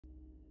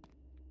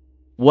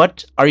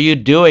What are you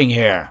doing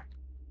here?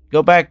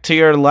 Go back to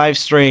your live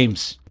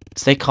streams.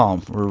 Stay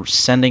calm. We're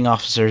sending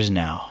officers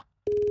now.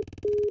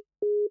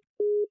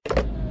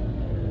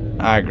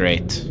 Ah,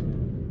 great.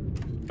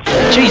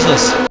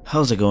 Jesus!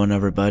 How's it going,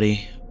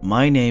 everybody?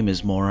 My name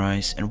is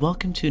Morais, and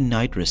welcome to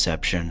Night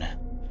Reception.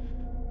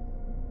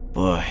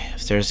 Boy,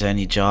 if there's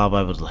any job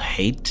I would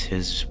hate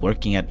is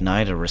working at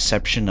night at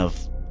reception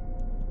of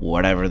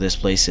whatever this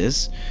place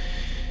is.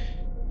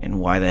 And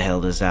why the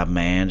hell does that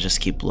man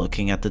just keep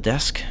looking at the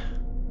desk?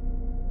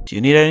 Do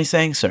you need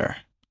anything, sir?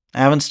 I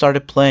haven't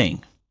started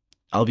playing.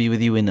 I'll be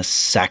with you in a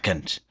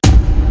second.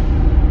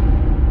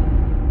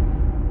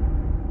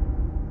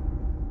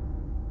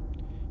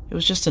 It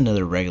was just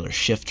another regular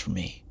shift for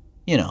me.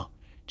 You know,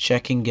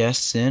 checking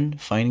guests in,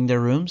 finding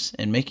their rooms,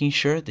 and making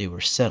sure they were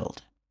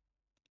settled.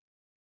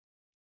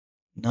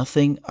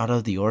 Nothing out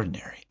of the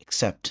ordinary,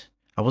 except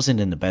I wasn't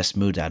in the best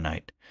mood that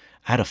night.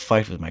 I had a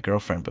fight with my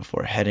girlfriend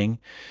before heading.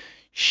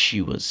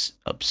 She was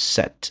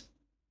upset,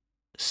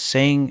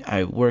 saying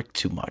I work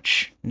too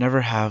much,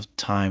 never have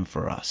time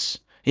for us.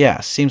 Yeah,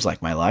 seems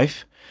like my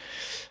life.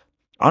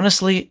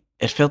 Honestly,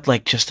 it felt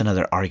like just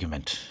another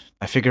argument.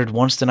 I figured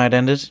once the night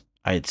ended,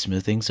 I'd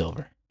smooth things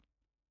over.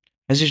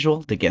 As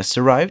usual, the guests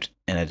arrived,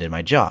 and I did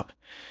my job.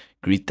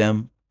 Greet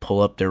them,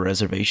 pull up their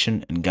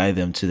reservation, and guide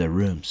them to their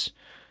rooms.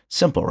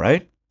 Simple,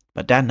 right?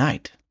 But that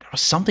night, there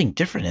was something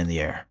different in the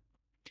air.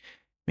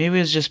 Maybe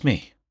it was just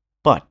me,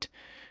 but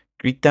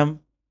greet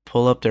them,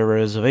 pull up their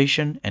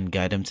reservation, and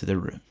guide them to their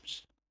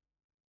rooms.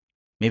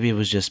 Maybe it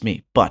was just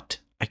me, but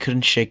I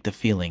couldn't shake the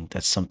feeling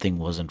that something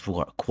wasn't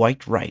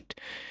quite right,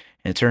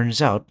 and it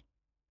turns out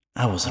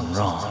I wasn't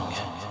wrong.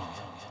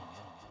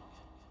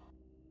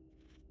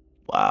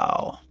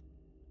 Wow.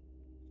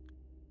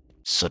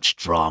 Such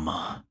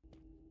drama.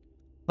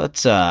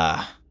 Let's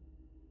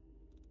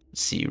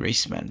see,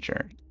 race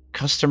manager.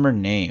 Customer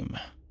name.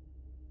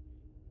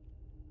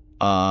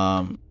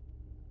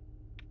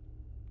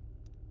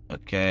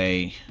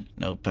 Okay,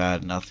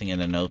 notepad, nothing in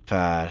a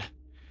notepad.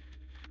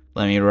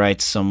 Let me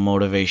write some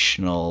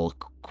motivational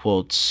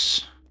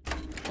quotes.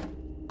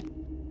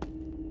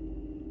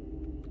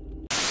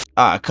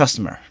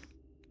 Customer.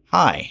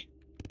 Hi.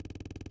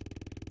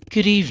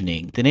 Good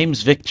evening. The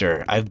name's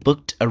Victor. I've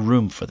booked a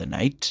room for the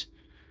night.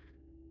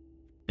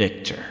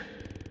 Victor.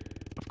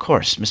 Of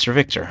course, Mr.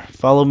 Victor.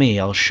 Follow me.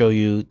 I'll show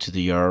you to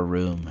your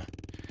room.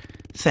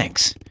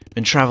 Thanks.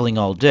 Been traveling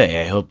all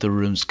day. I hope the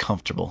room's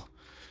comfortable.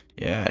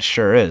 Yeah, it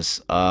sure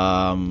is.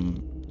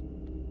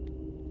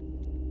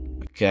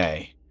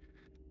 Okay.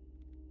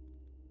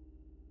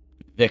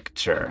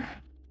 Victor.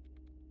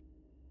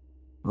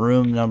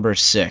 Room number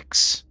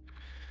 6.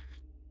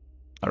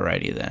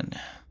 Alrighty then.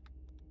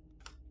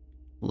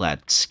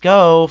 Let's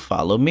go.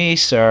 Follow me,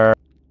 sir.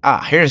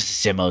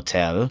 Here's the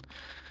motel.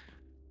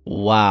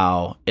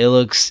 Wow, it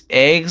looks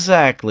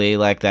exactly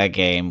like that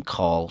game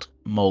called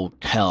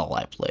Motel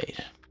I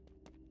played.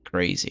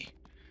 Crazy.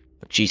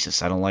 But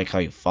Jesus, I don't like how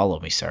you follow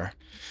me, sir.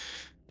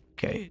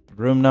 Okay,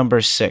 room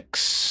number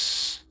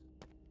 6.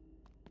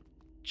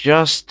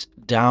 Just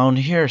down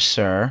here,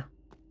 sir.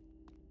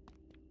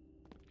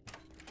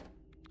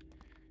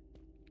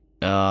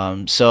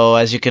 So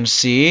as you can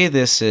see,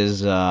 this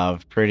is a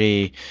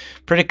pretty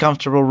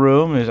comfortable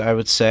room, I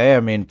would say.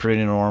 I mean,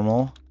 pretty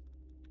normal.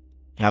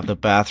 You have the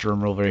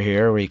bathroom over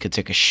here where you could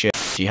take a shit.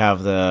 You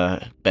have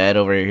the bed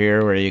over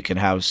here where you can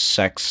have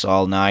sex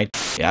all night.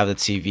 You have the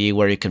TV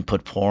where you can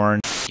put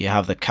porn. You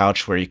have the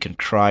couch where you can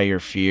cry your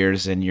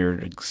fears and your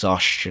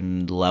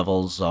exhaustion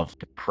levels of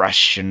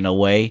depression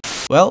away.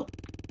 Well,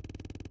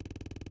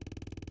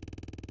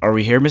 are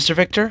we here, Mr.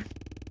 Victor?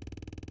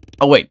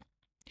 Oh, wait.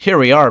 Here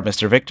we are,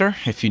 Mr. Victor.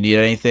 If you need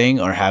anything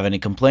or have any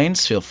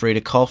complaints, feel free to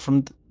call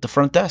from the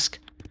front desk.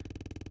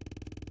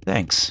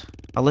 Thanks.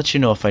 I'll let you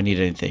know if I need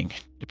anything.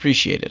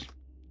 Appreciate it.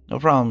 No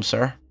problem,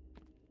 sir.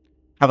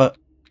 Have a...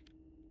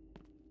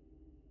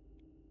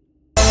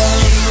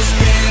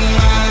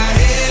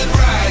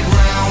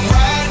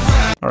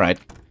 Alright.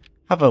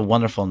 Have a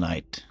wonderful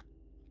night.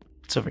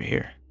 What's over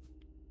here?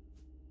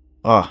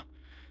 Oh,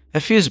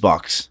 a fuse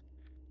box.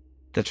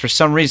 That for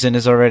some reason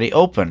is already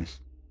open.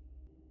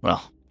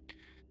 Well...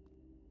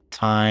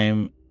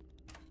 Time.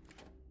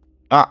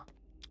 I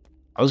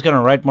was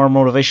gonna write more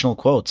motivational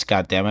quotes.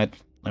 God damn it!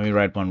 Let me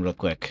write one real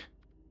quick.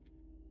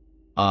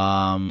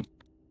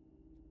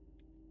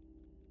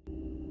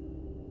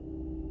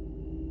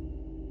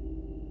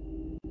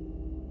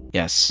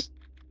 Yes.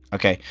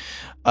 Okay.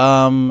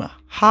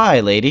 Hi,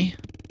 lady.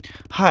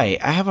 Hi,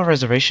 I have a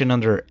reservation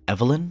under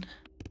Evelyn.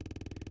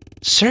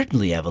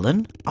 Certainly,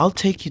 Evelyn. I'll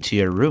take you to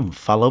your room.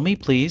 Follow me,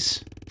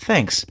 please.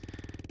 Thanks.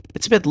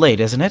 It's a bit late,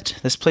 isn't it?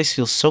 This place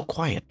feels so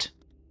quiet.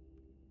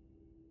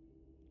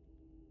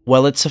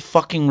 Well, it's a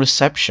fucking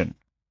reception.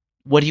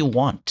 What do you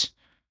want?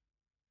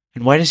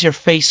 And why does your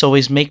face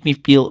always make me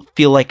feel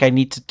like I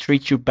need to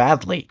treat you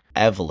badly?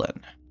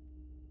 Evelyn.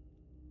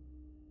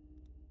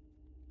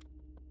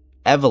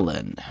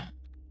 Evelyn.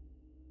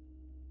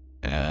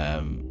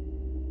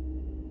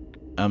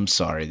 I'm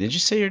sorry. Did you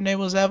say your name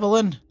was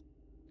Evelyn?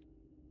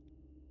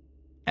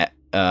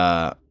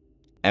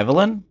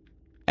 Evelyn?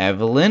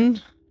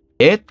 Evelyn?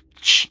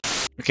 Itch?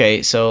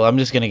 Okay, so I'm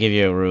just gonna give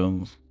you a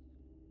room.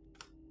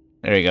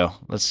 There you go.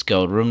 Let's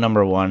go. Room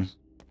number 1.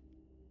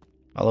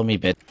 Follow me,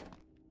 bit.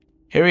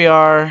 Here we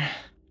are.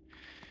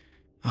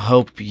 I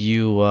hope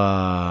you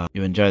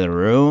you enjoy the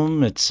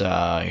room. It's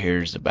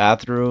here's the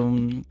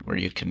bathroom where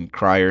you can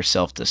cry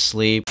yourself to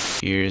sleep.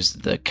 Here's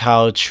the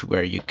couch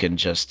where you can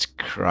just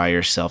cry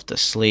yourself to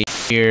sleep.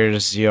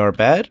 Here's your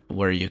bed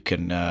where you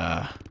can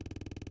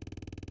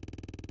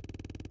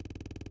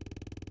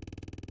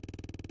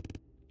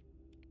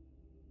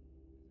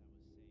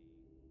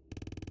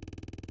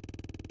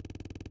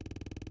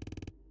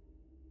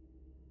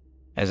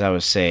as I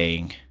was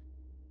saying,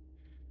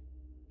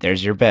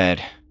 there's your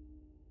bed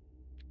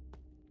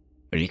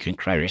where you can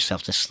cry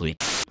yourself to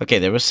sleep. Okay,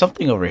 there was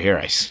something over here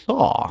I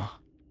saw.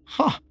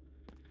 Huh.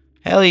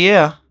 Hell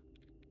yeah.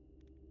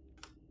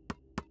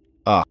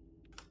 Oh.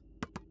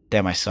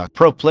 Damn, I suck.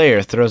 Pro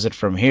player throws it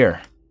from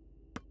here.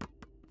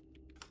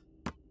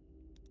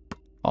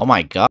 Oh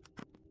my god.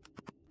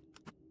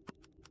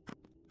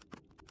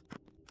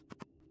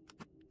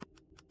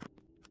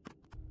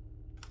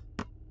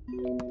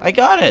 I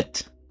got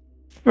it!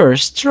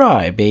 First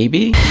try,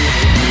 baby.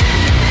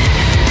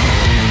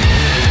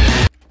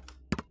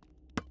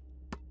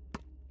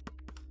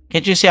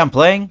 Can't you see I'm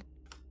playing?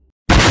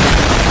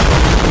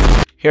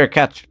 Here,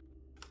 catch.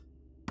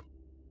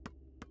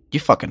 You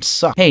fucking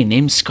suck. Hey,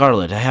 name's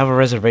Scarlet. I have a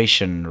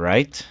reservation,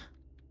 right?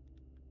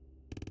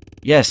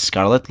 Yes,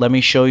 Scarlet. Let me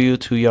show you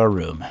to your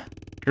room.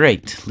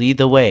 Great. Lead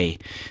the way.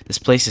 This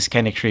place is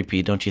kinda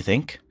creepy, don't you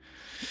think?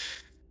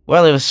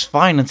 Well, it was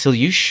fine until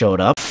you showed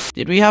up.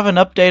 Did we have an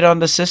update on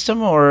the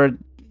system, or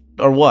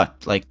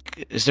what?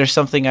 Like, is there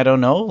something I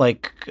don't know?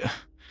 Like...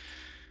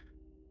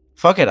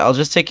 Fuck it, I'll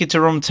just take you to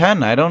room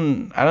 10. I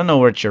don't know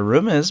where your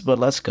room is, but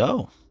let's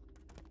go.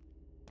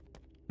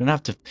 You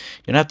don't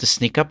have to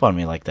sneak up on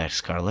me like that,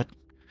 Scarlet.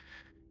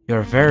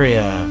 You're very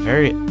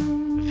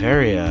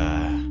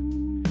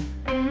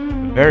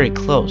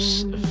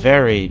close.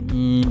 Very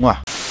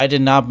mwah. I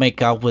did not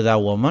make out with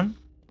that woman.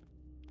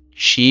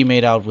 She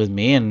made out with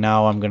me, and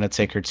now I'm gonna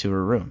take her to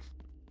her room.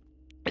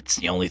 It's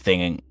the only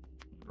thing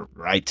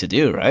right to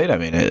do, right? I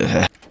mean,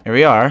 here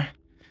we are.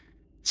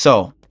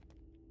 So,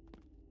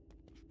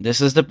 this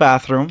is the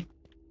bathroom.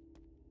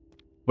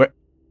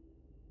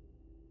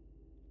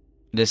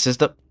 This is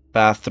the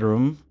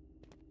bathroom.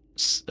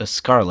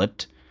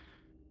 Scarlet.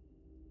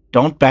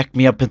 Don't back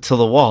me up into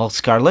the wall,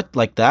 Scarlet,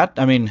 like that.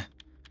 I mean,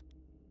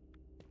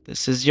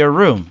 this is your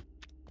room.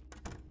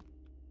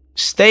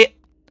 Stay...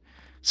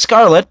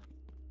 Scarlet!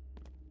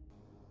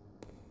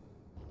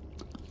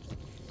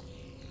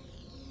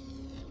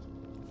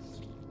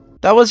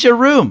 That was your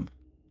room!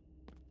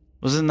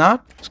 Was it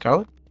not,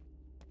 Scarlet?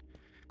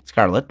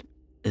 Scarlet,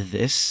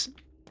 this...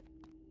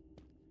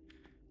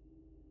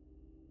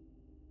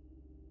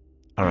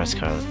 Alright,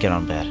 Scarlet, get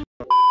on bed.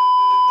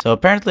 So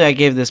apparently I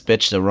gave this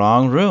bitch the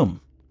wrong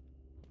room.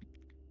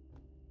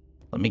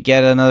 Let me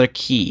get another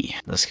key.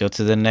 Let's go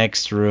to the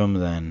next room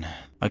then.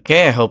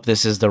 Okay, I hope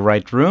this is the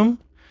right room.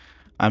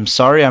 I'm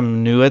sorry,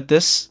 I'm new at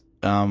this.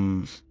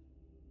 It's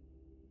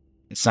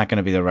not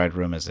gonna be the right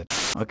room, is it?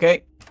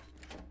 Okay.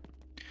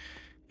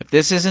 If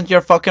this isn't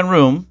your fucking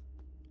room...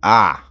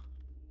 Ah.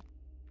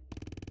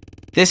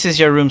 This is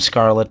your room,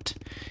 Scarlet.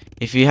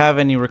 If you have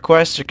any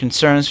requests or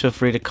concerns, feel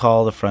free to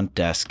call the front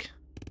desk.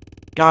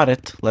 Got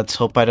it. Let's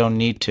hope I don't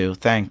need to.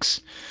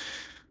 Thanks.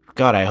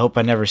 God, I hope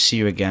I never see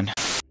you again.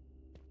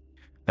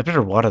 I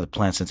better water the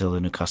plants until the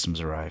new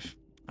customs arrive.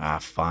 Ah,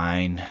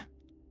 fine.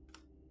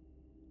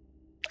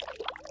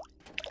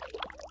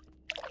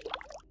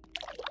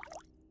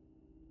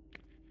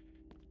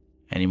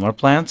 Any more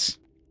plants?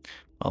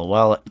 Well,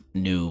 while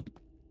new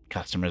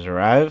customers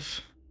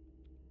arrive.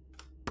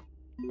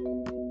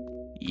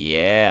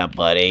 Yeah,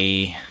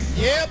 buddy.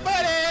 Yeah,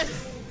 buddy.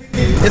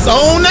 It's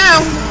on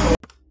now.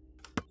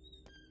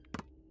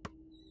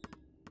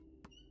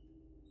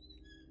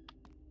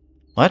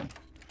 What?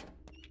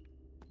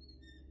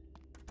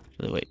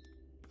 Wait.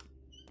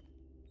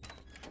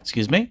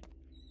 Excuse me?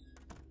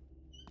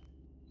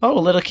 Oh, a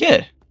little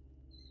kid.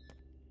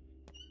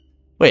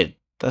 Wait,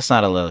 that's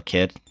not a little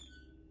kid.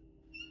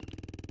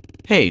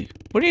 Hey,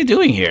 what are you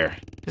doing here?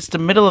 It's the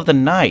middle of the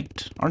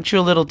night. Aren't you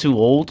a little too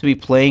old to be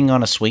playing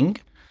on a swing?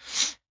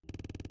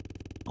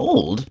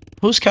 Old?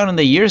 Who's counting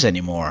the years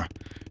anymore?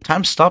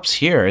 Time stops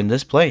here in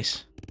this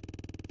place.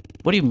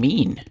 What do you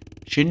mean?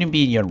 Shouldn't you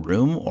be in your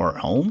room or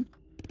home?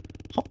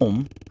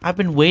 Home? I've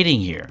been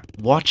waiting here,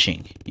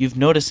 watching. You've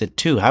noticed it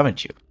too,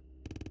 haven't you?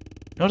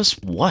 Notice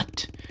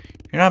what?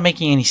 You're not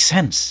making any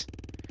sense.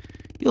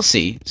 You'll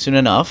see, soon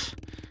enough.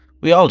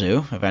 We all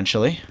do,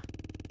 eventually.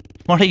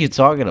 What are you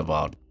talking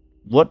about?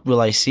 What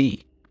will I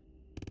see?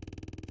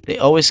 They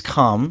always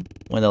come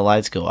when the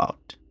lights go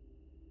out.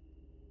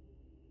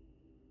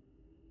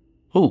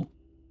 Who?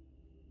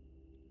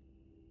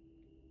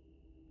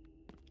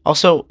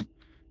 Also,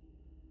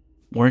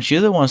 weren't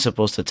you the one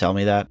supposed to tell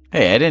me that?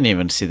 Hey, I didn't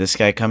even see this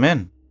guy come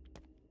in.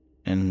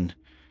 And,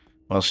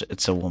 well,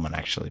 it's a woman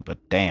actually, but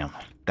damn,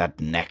 that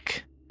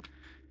neck.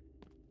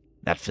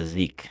 That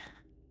physique.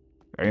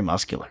 Very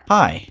muscular.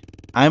 Hi,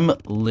 I'm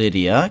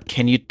Lydia.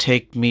 Can you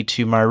take me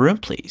to my room,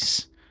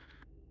 please?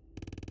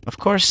 Of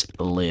course,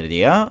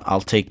 Lydia.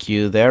 I'll take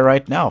you there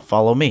right now.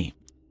 Follow me.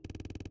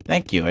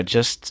 Thank you. I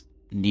just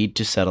need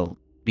to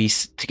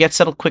get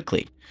settled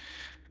quickly.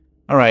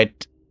 All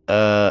right.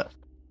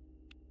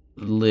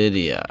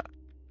 Lydia.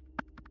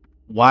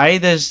 Why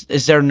is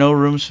there no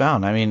rooms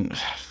found? I mean,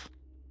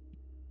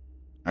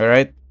 all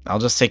right. I'll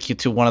just take you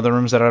to one of the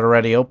rooms that are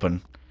already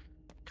open.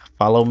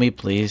 Follow me,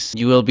 please.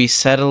 You will be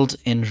settled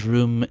in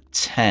room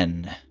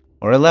 10.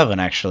 Or 11,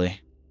 actually.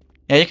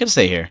 Yeah, you can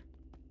stay here.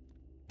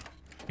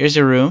 Here's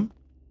your room.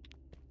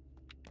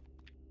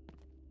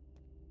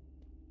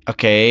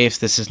 Okay, if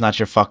this is not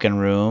your fucking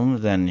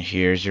room, then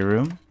here's your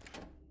room.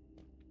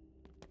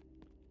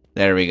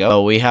 There we go.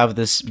 So we have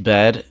this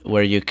bed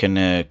where you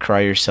can cry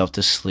yourself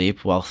to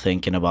sleep while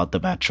thinking about the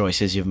bad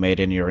choices you've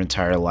made in your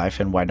entire life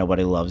and why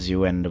nobody loves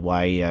you and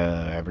why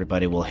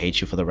everybody will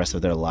hate you for the rest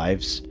of their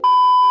lives.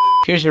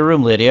 Here's your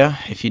room, Lydia.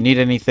 If you need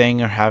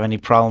anything or have any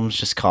problems,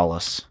 just call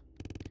us.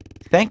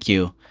 Thank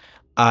you.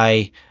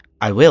 I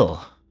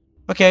will.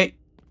 Okay,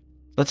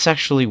 let's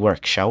actually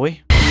work, shall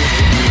we?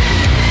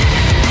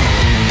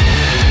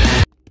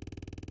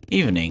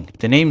 Evening.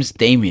 The name's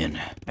Damien.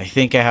 I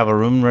think I have a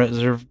room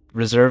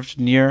reserved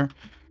near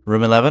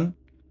room 11.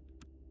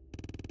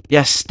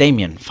 Yes,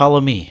 Damien,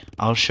 follow me.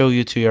 I'll show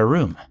you to your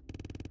room.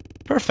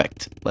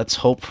 Perfect. Let's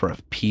hope for a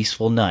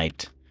peaceful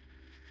night.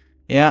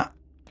 Yeah.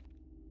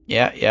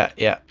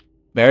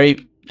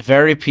 Very,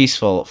 very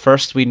peaceful.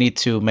 First, we need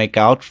to make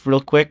out real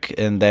quick,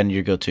 and then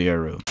you go to your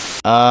room.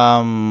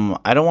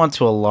 I don't want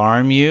to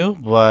alarm you,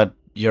 but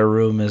your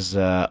room is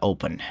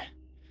open.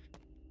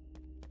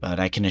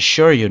 But I can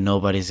assure you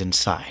nobody's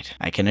inside.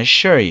 I can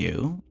assure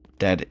you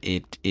that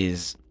it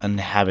is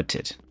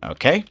uninhabited,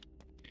 okay?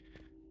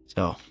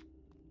 So,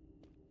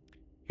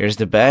 here's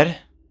the bed.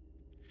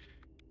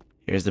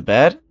 Here's the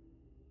bed.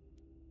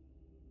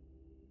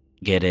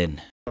 Get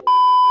in.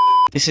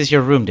 This is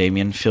your room,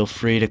 Damien. Feel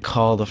free to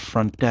call the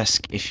front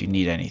desk if you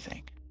need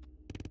anything.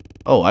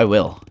 Oh, I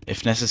will,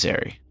 if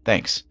necessary.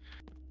 Thanks.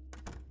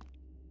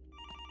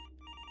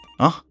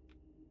 Huh?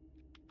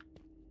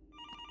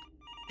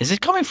 Is it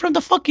coming from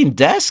the fucking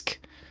desk?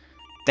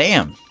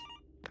 Damn,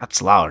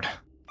 that's loud.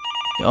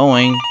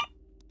 Going.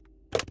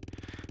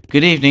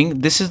 Good evening,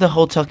 this is the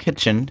hotel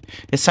kitchen.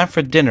 It's time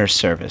for dinner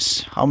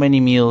service. How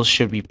many meals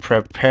should we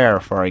prepare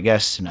for our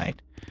guests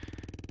tonight?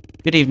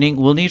 Good evening,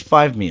 we'll need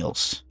 5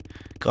 meals.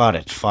 Got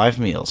it, 5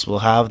 meals. We'll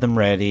have them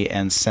ready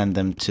and send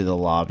them to the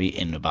lobby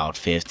in about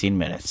 15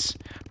 minutes.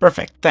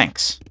 Perfect,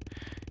 thanks.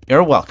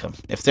 You're welcome.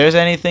 If there's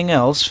anything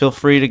else, feel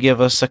free to give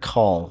us a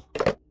call.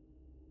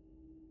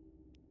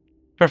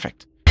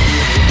 Perfect.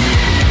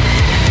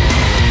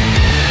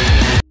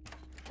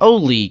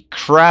 Holy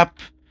crap.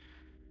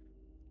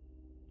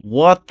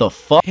 What the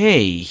fuck?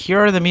 Hey, here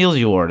are the meals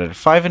you ordered.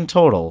 5 in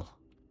total.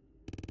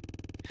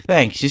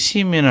 Thanks, you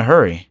seem in a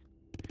hurry.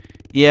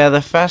 Yeah,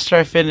 the faster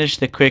I finish,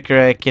 the quicker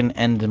I can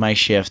end my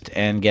shift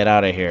and get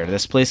out of here.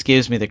 This place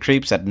gives me the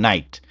creeps at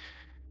night.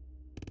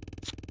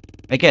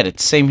 I get it.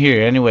 Same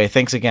here. Anyway,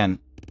 thanks again.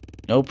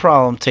 No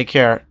problem. Take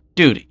care.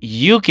 Dude,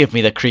 you give me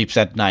the creeps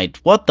at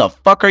night. What the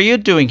fuck are you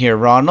doing here,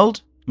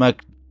 Ronald?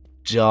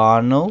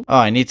 McDonald? Oh,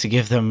 I need to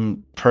give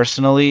them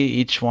personally,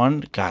 each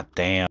one? God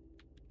damn.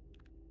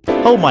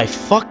 Oh my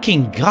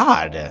fucking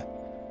god.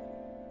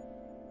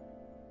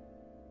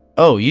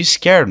 Oh, you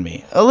scared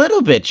me. A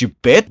little bit, you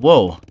bit.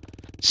 Whoa.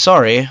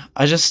 Sorry,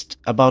 I was just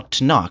about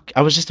to knock.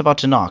 I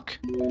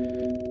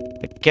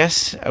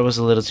guess I was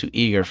a little too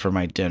eager for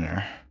my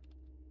dinner.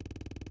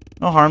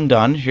 No harm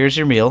done. Here's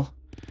your meal.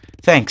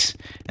 Thanks,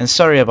 and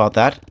sorry about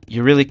that.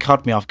 You really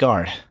caught me off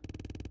guard.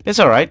 It's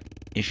alright.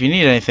 If you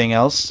need anything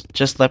else,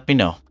 just let me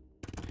know.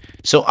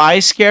 So I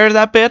scared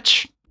that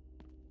bitch?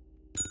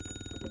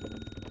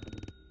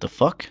 The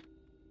fuck?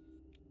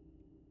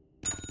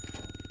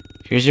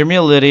 Here's your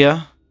meal,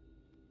 Lydia.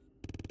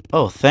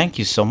 Oh, thank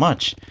you so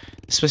much.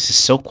 This place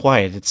is so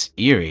quiet, it's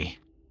eerie.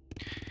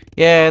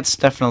 Yeah, it's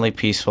definitely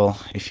peaceful.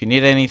 If you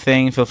need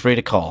anything, feel free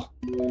to call.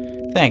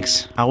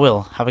 Thanks, I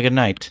will. Have a good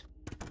night.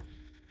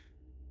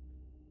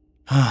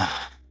 Huh?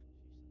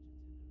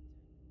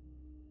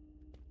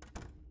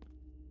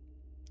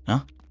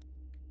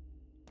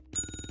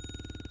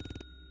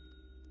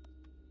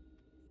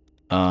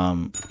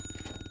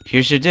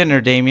 Here's your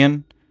dinner,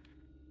 Damien.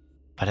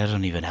 But I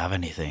don't even have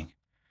anything.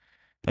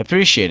 I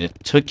appreciate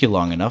it. Took you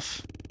long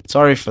enough.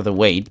 Sorry for the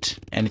wait.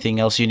 Anything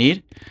else you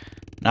need?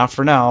 Not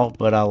for now,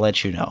 but I'll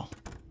let you know.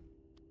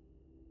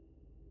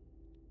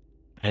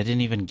 I didn't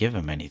even give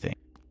him anything.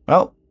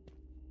 Well,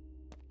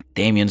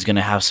 Damien's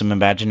gonna have some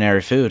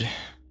imaginary food.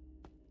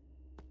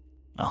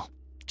 Well,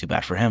 too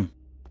bad for him.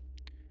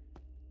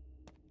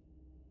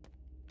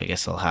 I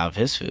guess I'll have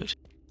his food.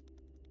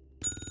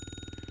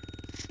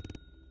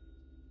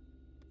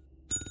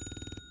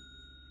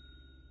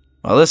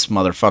 Well, this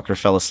motherfucker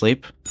fell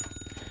asleep.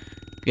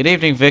 Good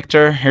evening,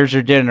 Victor. Here's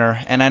your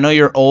dinner. And I know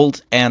you're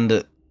old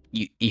and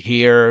You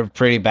hear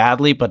pretty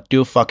badly, but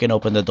do fucking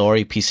open the door,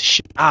 you piece of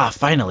shit. Ah,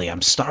 finally,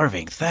 I'm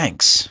starving,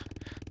 thanks.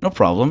 No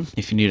problem.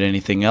 If you need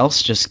anything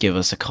else, just give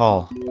us a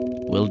call.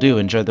 Will do.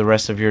 Enjoy the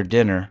rest of your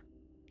dinner.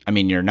 I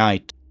mean, your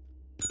night.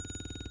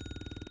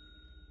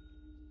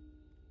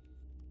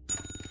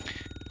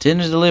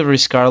 Dinner delivery,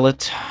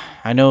 Scarlet.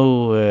 I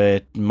know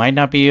it might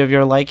not be of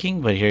your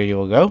liking, but here you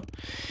will go.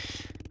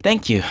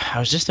 Thank you. I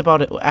was just about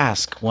to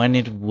ask when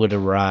it would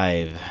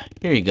arrive.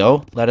 Here you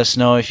go. Let us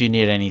know if you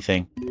need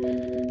anything.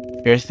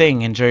 Your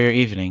thing. Enjoy your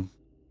evening.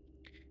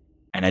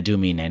 And I do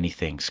mean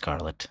anything,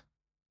 Scarlet.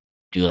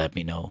 Do let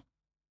me know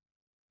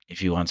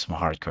if you want some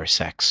hardcore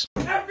sex.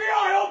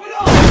 FBI, open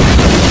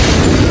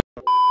up!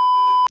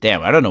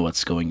 Damn, I don't know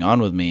what's going on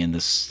with me in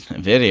this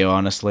video,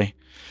 honestly.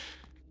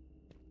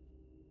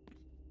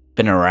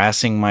 Been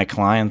harassing my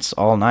clients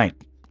all night.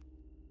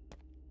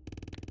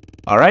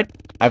 Alright,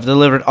 I've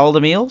delivered all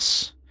the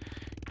meals.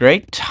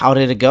 Great, how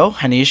did it go?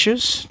 Any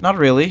issues? Not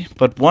really,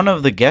 but one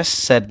of the guests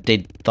said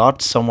they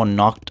thought someone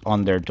knocked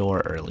on their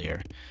door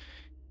earlier.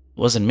 It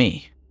wasn't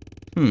me.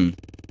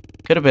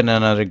 Could have been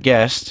another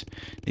guest.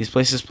 These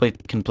places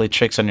can play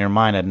tricks on your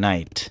mind at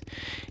night.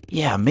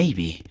 Yeah,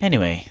 maybe.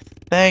 Anyway,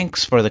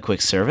 thanks for the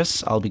quick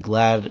service. I'll be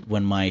glad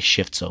when my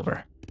shift's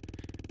over.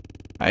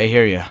 I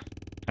hear ya.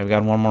 I've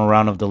got one more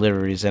round of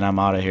deliveries and I'm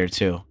out of here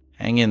too.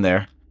 Hang in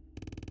there.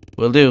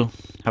 Will do.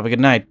 Have a good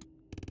night.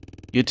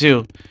 You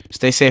too.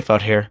 Stay safe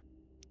out here.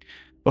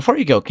 Before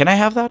you go, can I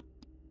have that?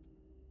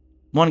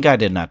 One guy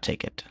did not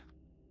take it.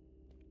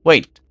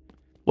 Wait.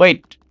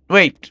 Wait.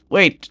 Wait.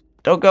 Wait.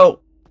 Don't go.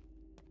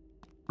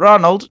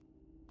 Ronald.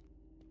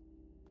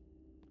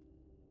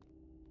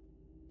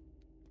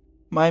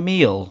 My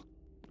meal.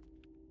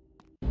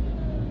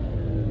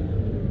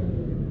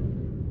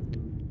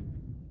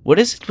 What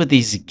is it with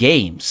these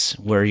games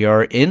where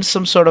you're in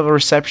some sort of a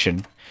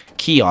reception,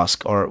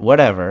 kiosk, or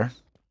whatever?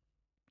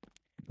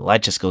 The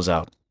light just goes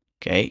out.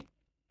 Okay.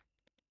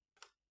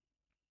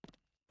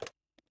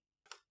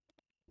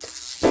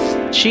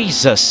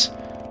 Jesus!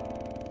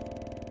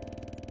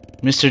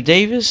 Mr.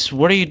 Davis,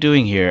 what are you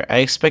doing here? I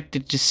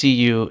expected to see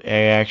you. It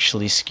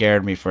actually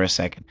scared me for a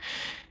second.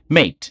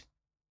 Mate,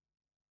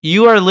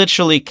 you are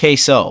literally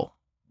CaseOh.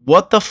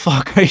 What the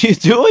fuck are you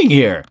doing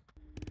here?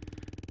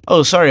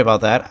 Oh, sorry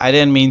about that. I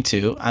didn't mean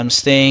to. I'm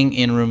staying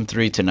in room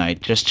 3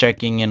 tonight, just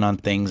checking in on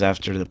things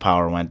after the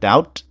power went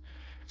out.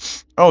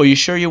 Oh, you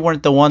sure you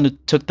weren't the one who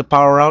took the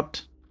power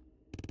out?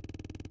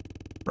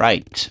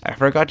 Right. I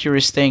forgot you were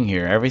staying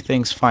here.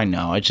 Everything's fine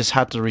now. I just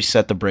had to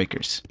reset the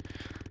breakers.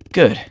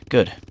 Good,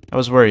 good. I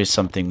was worried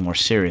something more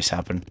serious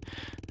happened.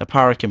 The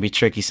power can be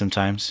tricky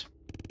sometimes.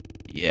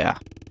 Yeah,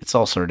 it's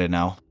all sorted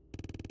now.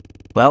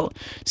 Well,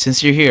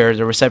 since you're here,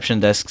 the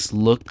reception desk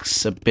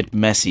looks a bit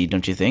messy,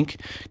 don't you think?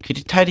 Could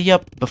you tidy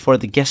up before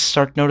the guests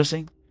start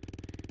noticing?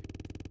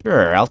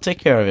 Sure, I'll take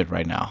care of it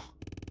right now.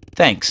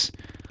 Thanks.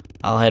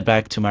 I'll head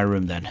back to my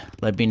room then.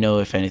 Let me know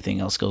if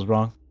anything else goes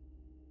wrong.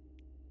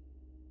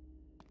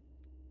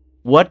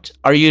 What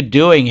are you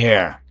doing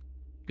here?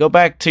 Go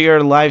back to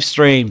your live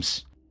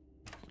streams.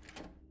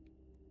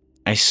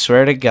 I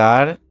swear to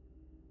God,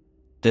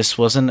 this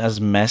wasn't as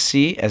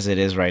messy as it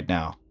is right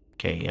now.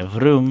 Okay, you have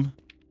room.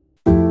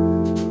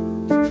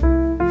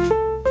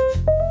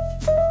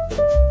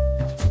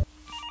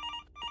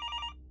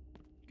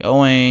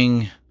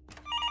 Going.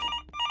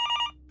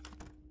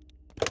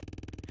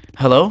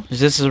 Hello,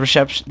 is this a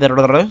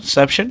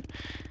reception?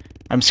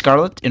 I'm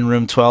Scarlet in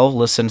room 12.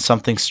 Listen,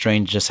 something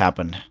strange just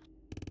happened.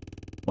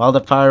 While the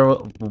power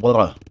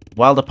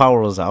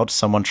was out,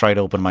 someone tried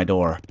to open my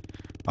door.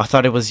 I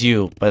thought it was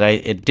you, but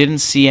it didn't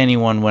see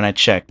anyone when I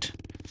checked.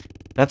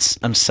 That's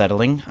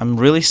unsettling. I'm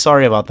really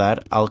sorry about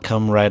that. I'll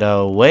come right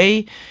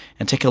away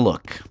and take a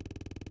look.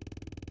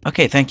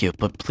 Okay, thank you,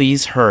 but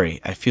please hurry.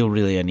 I feel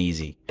really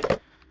uneasy.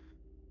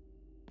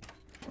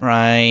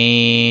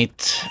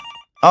 Right.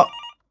 Oh.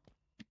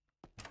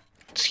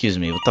 Excuse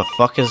me, what the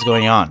fuck is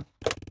going on?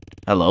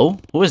 Hello?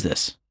 Who is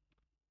this?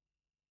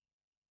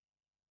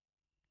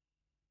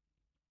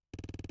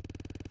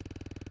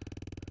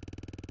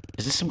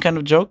 Is this some kind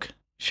of joke?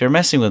 If you're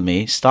messing with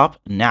me, stop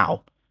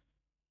now.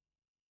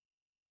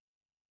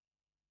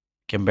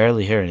 Can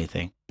barely hear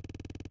anything.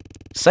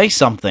 Say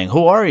something.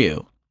 Who are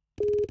you?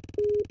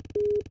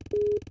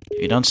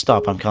 If you don't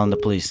stop, I'm calling the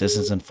police. This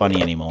isn't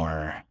funny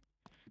anymore.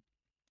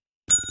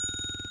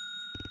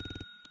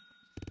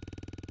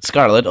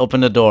 Scarlet,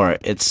 open the door.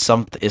 Is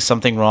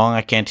something wrong?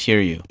 I can't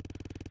hear you.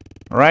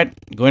 Alright,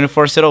 going to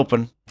force it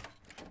open.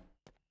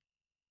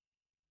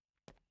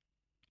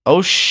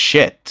 Oh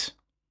shit.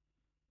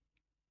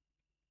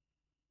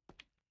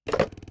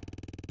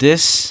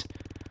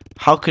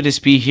 How could this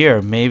be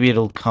here? Maybe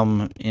it'll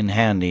come in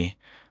handy.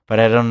 But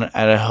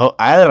I hope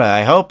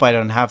I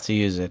don't have to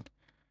use it.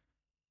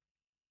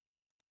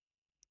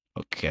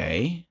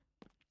 Okay.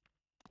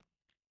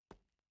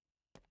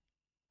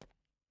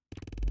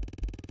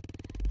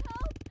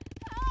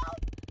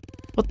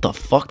 What the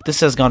fuck?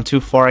 This has gone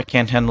too far. I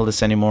can't handle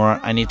this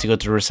anymore. I need to go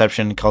to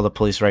reception and call the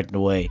police right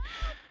away.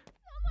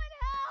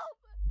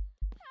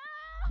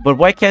 But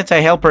why can't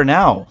I help her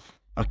now?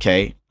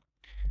 Okay.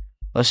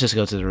 Let's just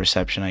go to the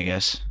reception, I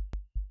guess.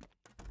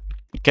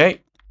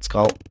 Okay. Let's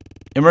call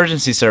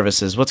emergency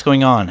services. What's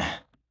going on?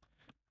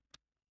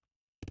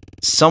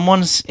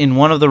 Someone's in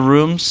one of the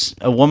rooms.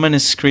 A woman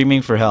is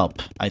screaming for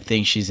help. I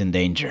think she's in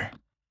danger.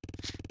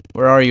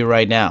 Where are you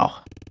right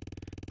now?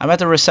 I'm at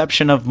the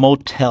reception of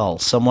motel.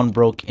 Someone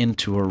broke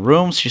into her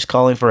room. She's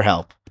calling for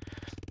help.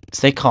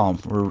 Stay calm.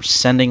 We're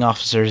sending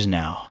officers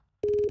now.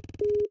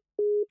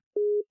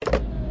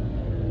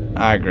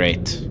 Ah,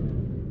 great.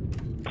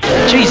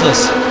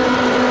 Jesus!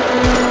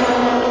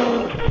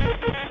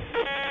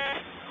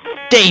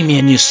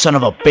 Damien, you son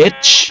of a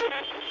bitch!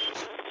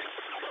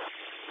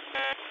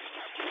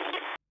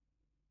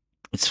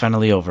 It's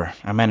finally over.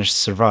 I managed to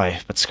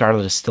survive, but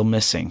Scarlett is still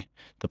missing.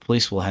 The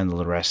police will handle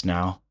the rest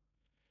now.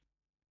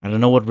 I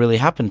don't know what really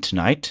happened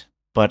tonight,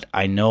 but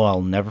I know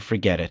I'll never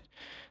forget it.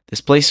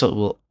 This place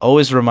will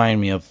always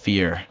remind me of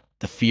fear.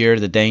 The fear,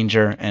 the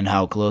danger, and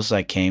how close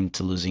I came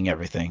to losing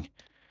everything.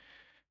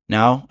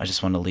 Now, I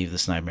just want to leave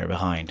this nightmare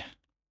behind.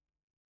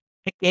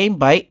 A game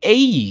by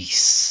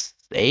Ace.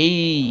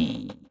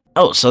 Hey.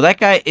 Oh, so that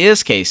guy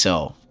is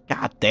CaseOh.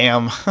 God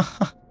damn.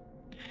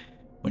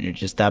 When you're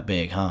just that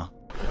big, huh?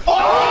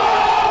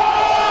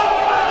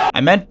 I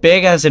meant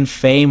big as in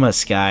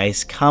famous,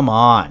 guys. Come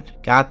on.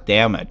 God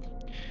damn it.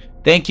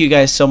 Thank you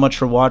guys so much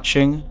for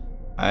watching.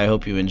 I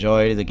hope you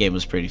enjoyed. The game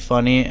was pretty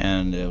funny,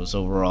 and it was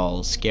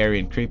overall scary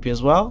and creepy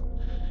as well.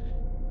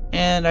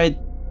 And I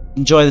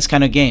enjoy this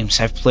kind of games.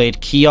 I've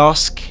played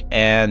Kiosk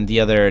and the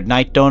other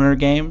Night Donor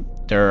game.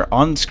 They're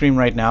on screen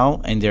right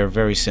now, and they're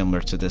very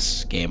similar to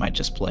this game I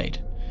just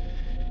played.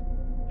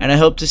 And I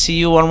hope to see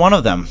you on one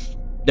of them.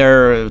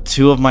 They're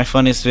two of my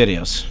funniest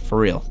videos, for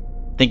real.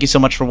 Thank you so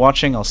much for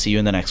watching. I'll see you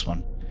in the next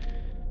one.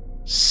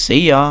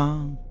 See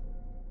ya!